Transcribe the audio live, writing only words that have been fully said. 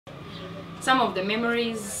Some of the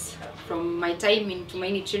memories from my time in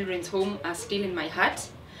Munyiri Children's Home are still in my heart.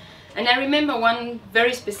 And I remember one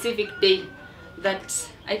very specific day that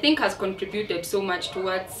I think has contributed so much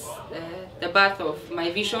towards the birth of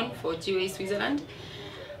my vision for GOA Switzerland.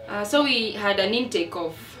 So we had an intake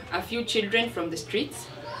of a few children from the streets.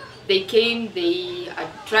 They came, they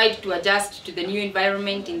tried to adjust to the new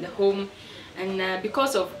environment in the home, and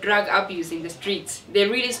because of drug abuse in the streets, they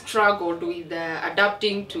really struggled with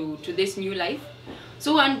adapting to this new life.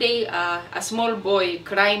 So one day a small boy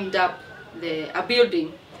climbed up a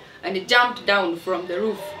building and he jumped down from the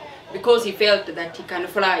roof because he felt that he can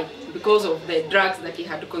fly because of the drugs that he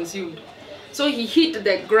had consumed. So he hit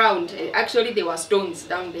the ground. Actually there were stones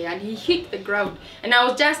down there, and he hit the ground, and I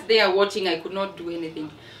was just there watching. I could not do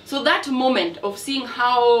anything. So that moment of seeing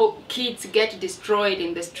how kids get destroyed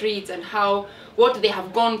in the streets and how what they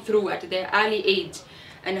have gone through at their early age,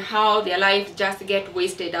 and how their lives just get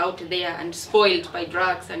wasted out there and spoiled by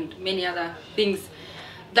drugs and many other things,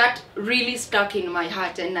 that really stuck in my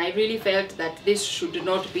heart, and I really felt that this should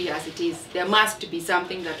not be as it is. There must be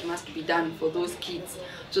something that must be done for those kids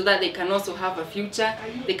so that they can also have a future,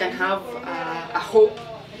 they can have a hope.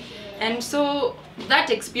 And so that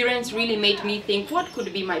experience really made me think, what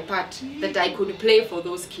could be my part that I could play for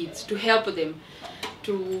those kids to help them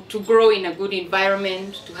to grow in a good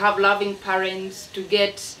environment, to have loving parents, to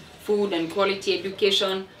get food and quality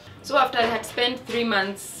education. So after I had spent 3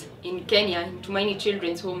 months in Kenya, in Munyiri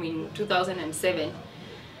Children's Home in 2007,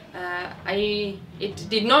 it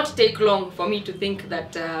did not take long for me to think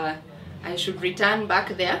that I should return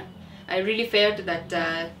back there. I really felt that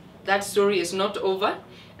that story is not over,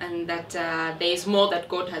 and that there is more that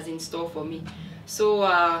God has in store for me. So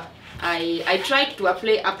I tried to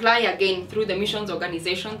apply again through the missions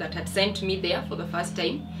organization that had sent me there for the first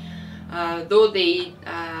time, though they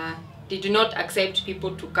did not accept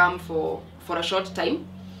people to come for a short time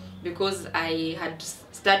because I had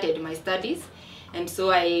started my studies, and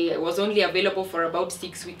so I was only available for about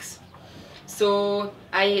 6 weeks. So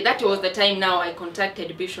that was the time now I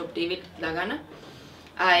contacted Bishop David Thagana.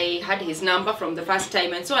 I had his number from the first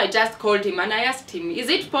time, and so I just called him and I asked him, is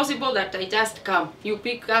it possible that I just come? You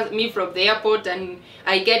pick me from the airport and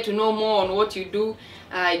I get to know more on what you do.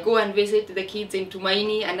 I go and visit the kids in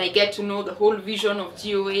Munyiri and I get to know the whole vision of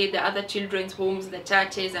GOA, the other children's homes, the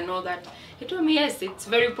churches and all that. He told me, yes, it's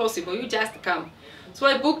very possible, you just come. So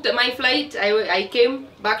I booked my flight, I came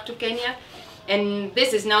back to Kenya, and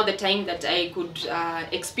this is now the time that I could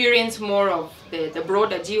experience more of the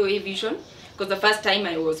broader GOA vision. Because the first time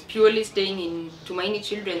I was purely staying in Munyiri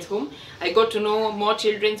Children's Home, I got to know more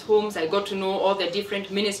children's homes, I got to know all the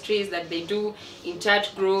different ministries that they do in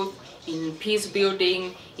church growth, in peace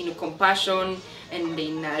building, in compassion, and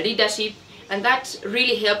in leadership. And that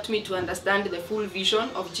really helped me to understand the full vision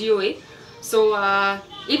of GOA. So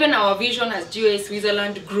even our vision as GOA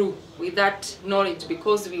Switzerland grew with that knowledge,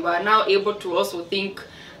 because we were now able to also think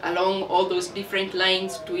along all those different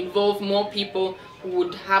lines to involve more people who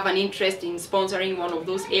would have an interest in sponsoring one of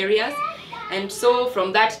those areas. And so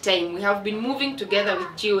from that time we have been moving together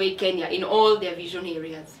with GOA Kenya in all their vision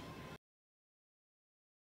areas.